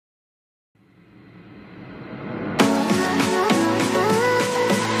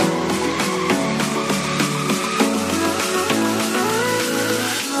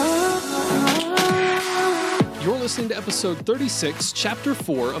episode 36, chapter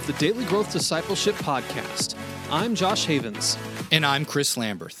 4 of the Daily Growth Discipleship podcast. I'm Josh Havens. And I'm Chris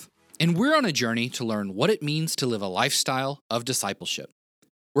Lamberth. And we're on a journey to learn what it means to live a lifestyle of discipleship.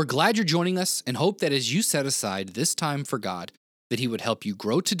 We're glad you're joining us and hope that as you set aside this time for God, that He would help you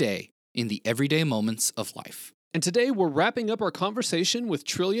grow today in the everyday moments of life. And today we're wrapping up our conversation with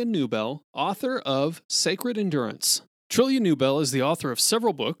Trillia Newbell, author of Sacred Endurance. Trillia Newbell is the author of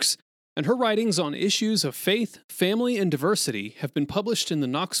several books, and her writings on issues of faith, family, and diversity have been published in the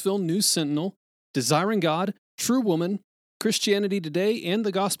Knoxville News Sentinel, Desiring God, True Woman, Christianity Today, and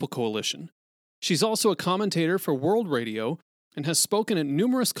the Gospel Coalition. She's also a commentator for World Radio and has spoken at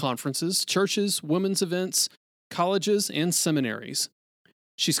numerous conferences, churches, women's events, colleges, and seminaries.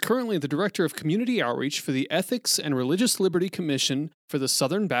 She's currently the Director of Community Outreach for the Ethics and Religious Liberty Commission for the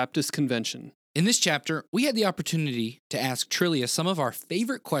Southern Baptist Convention. In this chapter, we had the opportunity to ask Trillia some of our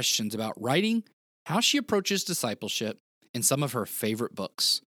favorite questions about writing, how she approaches discipleship, and some of her favorite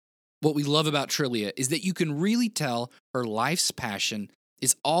books. What we love about Trillia is that you can really tell her life's passion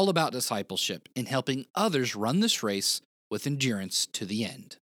is all about discipleship and helping others run this race with endurance to the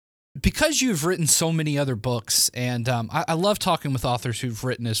end. Because you've written so many other books, and I love talking with authors who've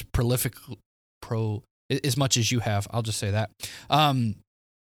written as as much as you have, I'll just say that.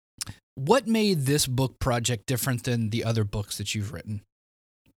 What made this book project different than the other books that you've written?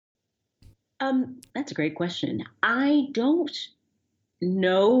 That's a great question. I don't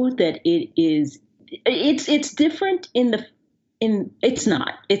know that it is. It's different it's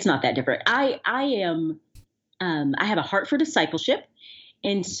not that different. I have a heart for discipleship,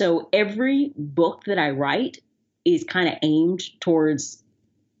 and so every book that I write is kind of aimed towards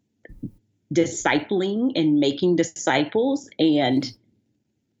discipling and making disciples, and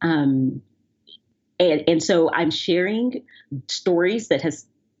so I'm sharing stories that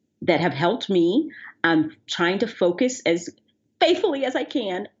have helped me. I'm trying to focus as faithfully as I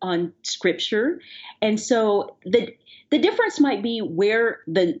can on Scripture, and so the difference might be where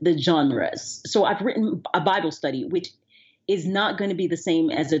the genres. So I've written a Bible study, which is not going to be the same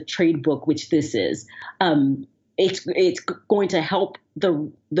as a trade book, which this is. It's going to help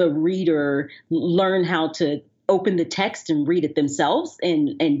the reader learn how to open the text and read it themselves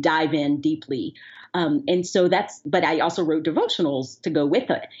and dive in deeply. And so but I also wrote devotionals to go with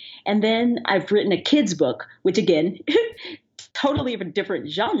it. And then I've written a kids book, which again, totally of a different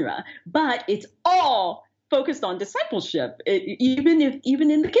genre, but it's all focused on discipleship, even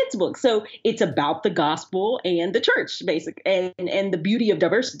in the kids book. So it's about the gospel and the church, basically, and the beauty of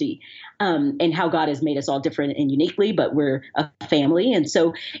diversity, and how God has made us all different and uniquely, but we're a family. And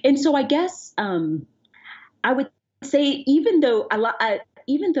so I guess, I would say even though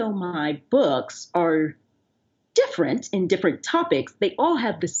my books are different in different topics, they all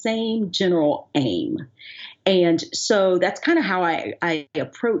have the same general aim. And so that's kind of how I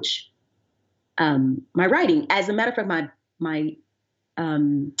approach my writing. As a matter of fact, my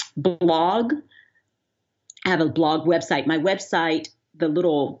blog, I have a blog website. My website, the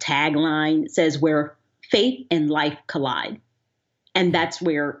little tagline says where faith and life collide. And that's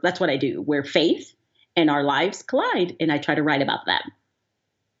what I do, where faith and our lives collide. And I try to write about that.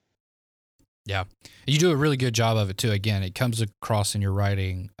 Yeah. You do a really good job of it too. Again, it comes across in your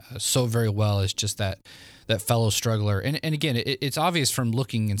writing so very well as just that fellow struggler. And again, it's obvious from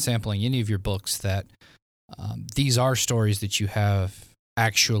looking and sampling any of your books that these are stories that you have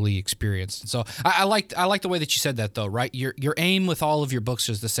actually experienced. And so I like the way that you said that though, right? Your aim with all of your books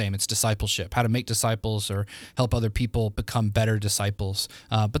is the same. It's discipleship, how to make disciples or help other people become better disciples.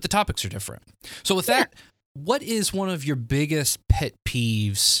 But the topics are different. So with that, what is one of your biggest pet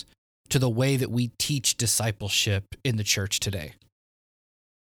peeves to the way that we teach discipleship in the church today?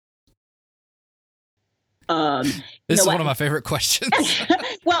 This is one of my favorite questions.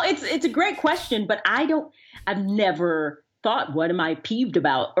 Well, it's a great question, but I've never thought, what am I peeved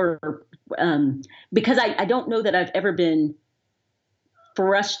about? Or because I don't know that I've ever been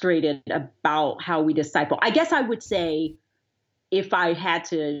frustrated about how we disciple. I guess I would say, if I had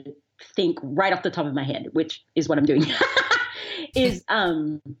to think right off the top of my head, which is what I'm doing, is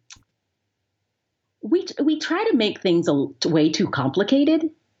we try to make things way too complicated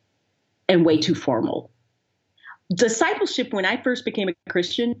and way too formal. Discipleship, when I first became a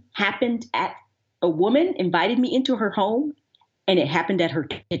Christian, happened at a woman invited me into her home, and it happened at her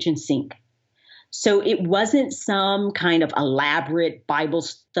kitchen sink. So it wasn't some kind of elaborate Bible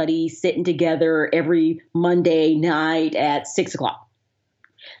study sitting together every Monday night at 6:00.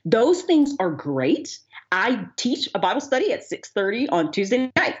 Those things are great. I teach a Bible study at 6:30 on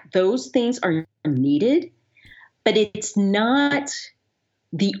Tuesday night. Those things are needed, but it's not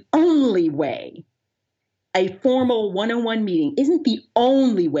the only way a formal one-on-one meeting isn't the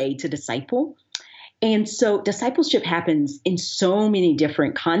only way to disciple. And so discipleship happens in so many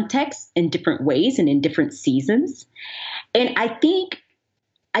different contexts, in different ways, and in different seasons. And I think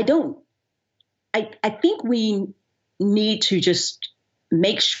we need to just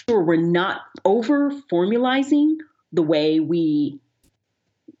make sure we're not over formalizing the way we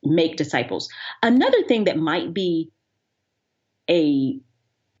make disciples. Another thing that might be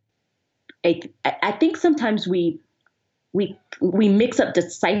I think sometimes we mix up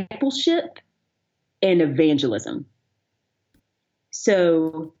discipleship and evangelism.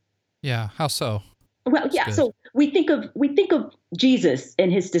 So Yeah, how so? well, That's yeah. good. So we think of Jesus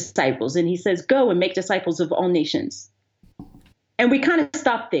and his disciples, and he says, "Go and make disciples of all nations," and we kind of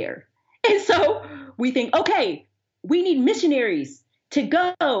stop there. And so we think, okay, we need missionaries to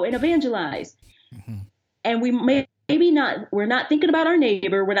go and evangelize, and we're not thinking about our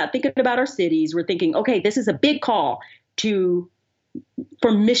neighbor, we're not thinking about our cities. We're thinking, okay, this is a big call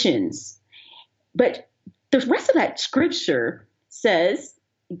for missions, but the rest of that scripture says,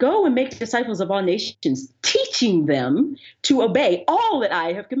 go and make disciples of all nations, teaching them to obey all that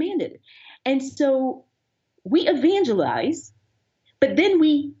I have commanded. And so we evangelize, but then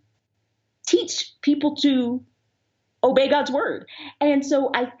we teach people to obey God's word. And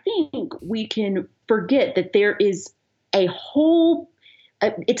so I think we can forget that there is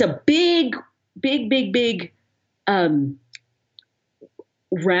it's a big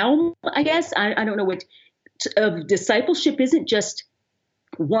realm, I guess. I don't know what of discipleship isn't just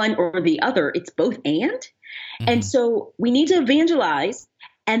one or the other, it's both and. And so we need to evangelize,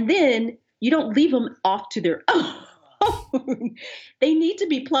 and then you don't leave them off to their own. They need to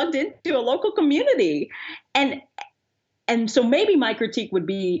be plugged into a local community. And so maybe my critique would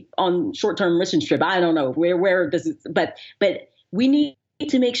be on short-term mission trip. I don't know where does it, but we need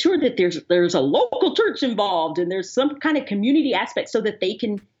to make sure that there's a local church involved and there's some kind of community aspect so that they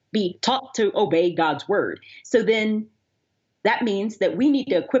can be taught to obey God's word. So then that means that we need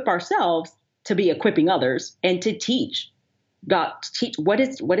to equip ourselves to be equipping others and to teach what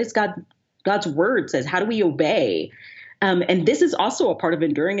is God's word says. How do we obey? And this is also a part of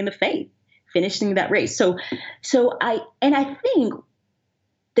enduring in the faith, finishing that race. So I think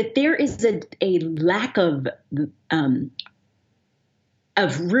that there is a lack of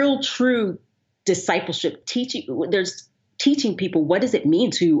real true discipleship teaching. There's teaching people, what does it mean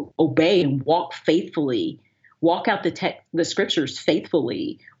to obey and walk faithfully, walk out the scriptures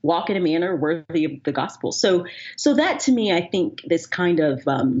faithfully, walk in a manner worthy of the gospel. So that to me, I think this kind of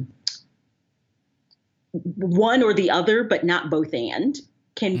one or the other, but not both and,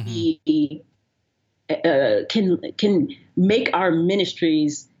 can be can make our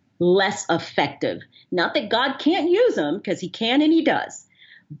ministries less effective. Not that God can't use them, because he can and he does,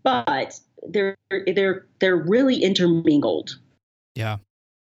 but they're really intermingled. Yeah.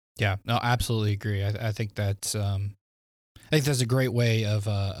 No, absolutely agree. I think that's a great way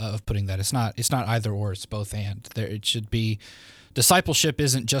of putting that. It's not either or. It's both and. It should be. Discipleship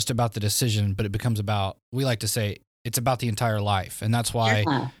isn't just about the decision, but it becomes about. We like to say it's about the entire life, and that's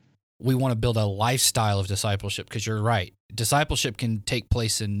why we want to build a lifestyle of discipleship. Because you're right, discipleship can take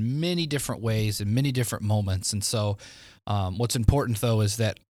place in many different ways in many different moments, and so what's important though is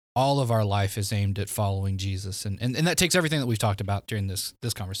that all of our life is aimed at following Jesus. And that takes everything that we've talked about during this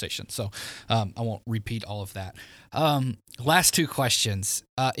conversation. So I won't repeat all of that. Last two questions.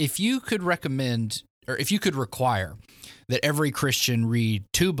 If you could recommend, or if you could require that every Christian read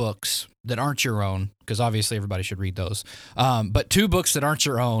two books that aren't your own, because obviously everybody should read those, but two books that aren't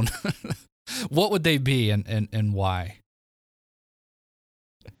your own, what would they be and why?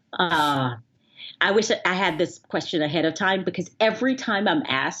 I wish I had this question ahead of time, because every time I'm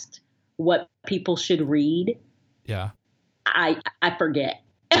asked what people should read, I forget.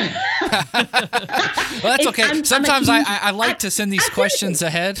 Well, that's okay. Sometimes I like to send these questions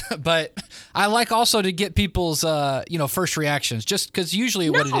ahead, but I like also to get people's first reactions, just because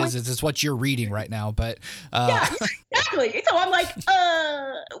usually what it is it's what you're reading right now. But yeah, exactly. So I'm like,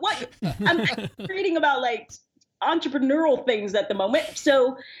 what? I'm reading about like entrepreneurial things at the moment.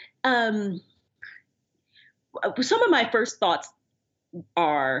 So some of my first thoughts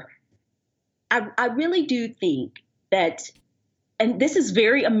are, I really do think that, and this is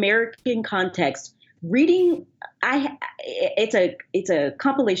very American context, reading, it's a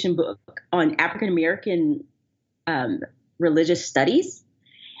compilation book on African American religious studies,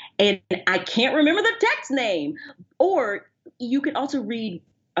 and I can't remember the text name. Or you can also read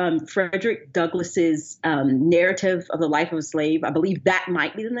Frederick Douglass's narrative of the life of a slave. I believe that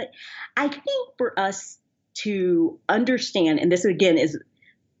might be the name. I think for us to understand, and this again is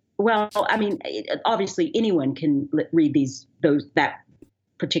Well, I mean, obviously anyone can read that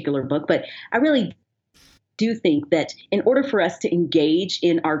particular book, but I really do think that in order for us to engage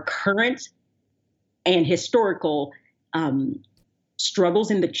in our current and historical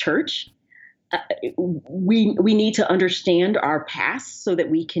struggles in the church, we need to understand our past so that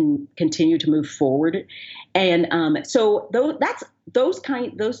we can continue to move forward. And so those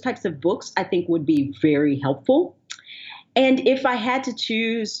types of books I think would be very helpful. And if I had to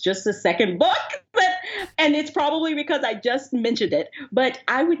choose just a second book, and it's probably because I just mentioned it, but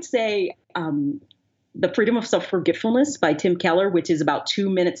I would say The Freedom of Self-Forgetfulness by Tim Keller, which is about 2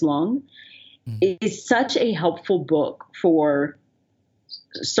 minutes long, is such a helpful book for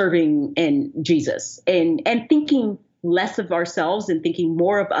serving in Jesus and thinking less of ourselves and thinking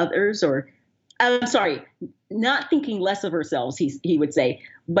more of others, or I'm sorry, not thinking less of ourselves, he would say,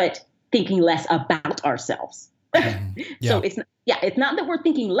 but thinking less about ourselves. So it's not that we're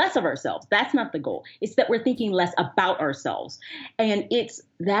thinking less of ourselves. That's not the goal. It's that we're thinking less about ourselves. And it's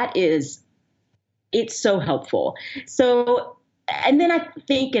so helpful. So, and then I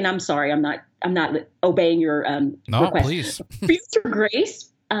think, and I'm sorry, I'm not obeying your request. Please. Future Grace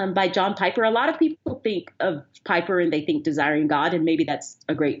by John Piper. A lot of people think of Piper and they think Desiring God, and maybe that's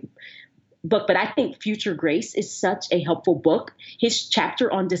a great book, but I think Future Grace is such a helpful book. His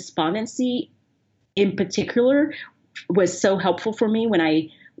chapter on despondency in particular was so helpful for me when I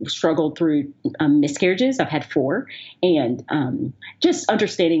struggled through miscarriages. I've had 4, and just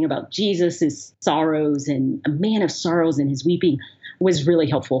understanding about Jesus's sorrows and a man of sorrows and his weeping was really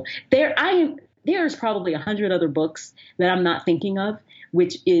helpful. There's probably 100 other books that I'm not thinking of,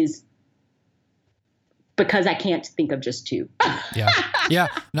 which is because I can't think of just 2. Yeah.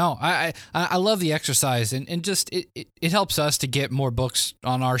 No, I love the exercise, and just it helps us to get more books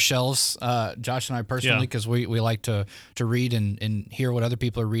on our shelves, Josh and I personally, because we like to read and hear what other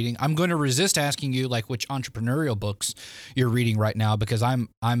people are reading. I'm going to resist asking you like which entrepreneurial books you're reading right now, because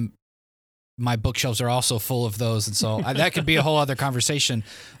my bookshelves are also full of those, and so that could be a whole other conversation.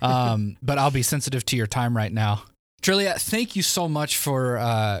 But I'll be sensitive to your time right now. Trillia, thank you so much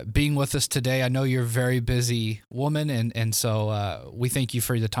for being with us today. I know you're a very busy woman, and so we thank you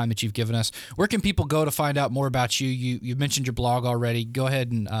for the time that you've given us. Where can people go to find out more about you? You mentioned your blog already. Go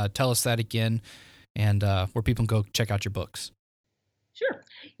ahead and tell us that again, and where people can go check out your books. Sure.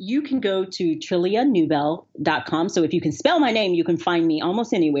 You can go to TrilliaNewbell.com. So if you can spell my name, you can find me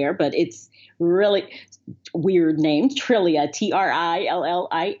almost anywhere, but it's really weird name, Trillia, Trillia,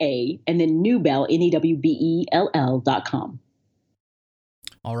 and then Newbell, Newbell.com.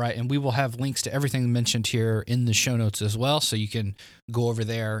 All right, and we will have links to everything mentioned here in the show notes as well, so you can go over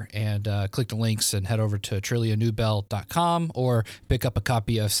there and click the links and head over to TrilliaNewbell.com or pick up a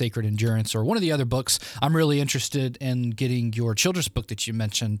copy of Sacred Endurance or one of the other books. I'm really interested in getting your children's book that you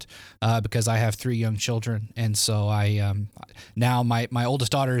mentioned because I have 3 young children, and so I now my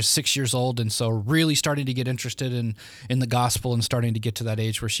oldest daughter is 6 years old, and so really starting to get interested in the gospel and starting to get to that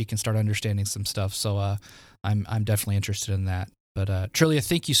age where she can start understanding some stuff. So I'm definitely interested in that. But Trillia,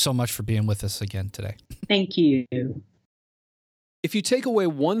 thank you so much for being with us again today. Thank you. If you take away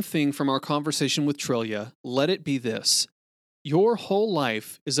one thing from our conversation with Trillia, let it be this. Your whole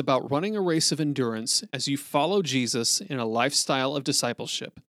life is about running a race of endurance as you follow Jesus in a lifestyle of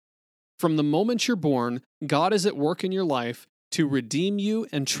discipleship. From the moment you're born, God is at work in your life to redeem you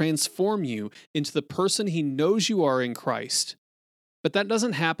and transform you into the person He knows you are in Christ. But that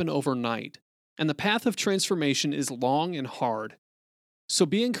doesn't happen overnight, and the path of transformation is long and hard. So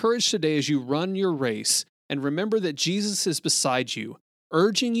be encouraged today as you run your race, and remember that Jesus is beside you,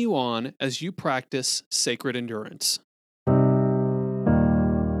 urging you on as you practice sacred endurance.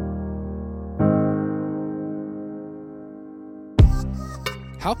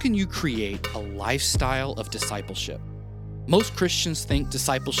 How can you create a lifestyle of discipleship? Most Christians think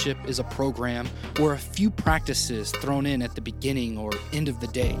discipleship is a program or a few practices thrown in at the beginning or end of the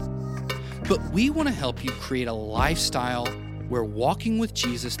day. But we want to help you create a lifestyle where walking with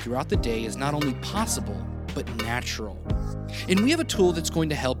Jesus throughout the day is not only possible, but natural. And we have a tool that's going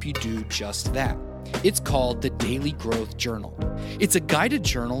to help you do just that. It's called the Daily Growth Journal. It's a guided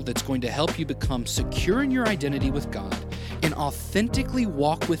journal that's going to help you become secure in your identity with God and authentically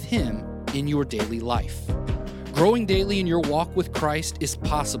walk with Him in your daily life. Growing daily in your walk with Christ is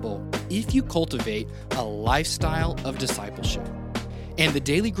possible if you cultivate a lifestyle of discipleship. And the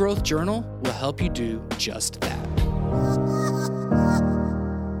Daily Growth Journal will help you do just that.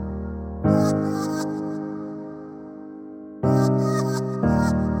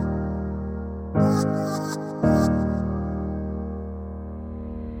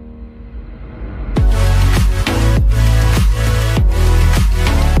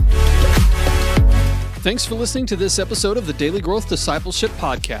 Thanks for listening to this episode of the Daily Growth Discipleship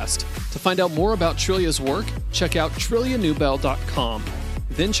Podcast. To find out more about Trillia's work, check out trillianewbell.com.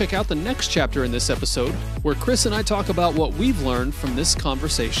 Then check out the next chapter in this episode, where Chris and I talk about what we've learned from this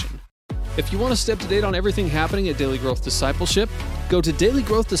conversation. If you want to stay up to date on everything happening at Daily Growth Discipleship, go to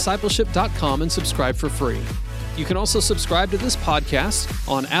dailygrowthdiscipleship.com and subscribe for free. You can also subscribe to this podcast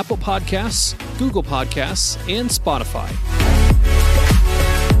on Apple Podcasts, Google Podcasts, and Spotify.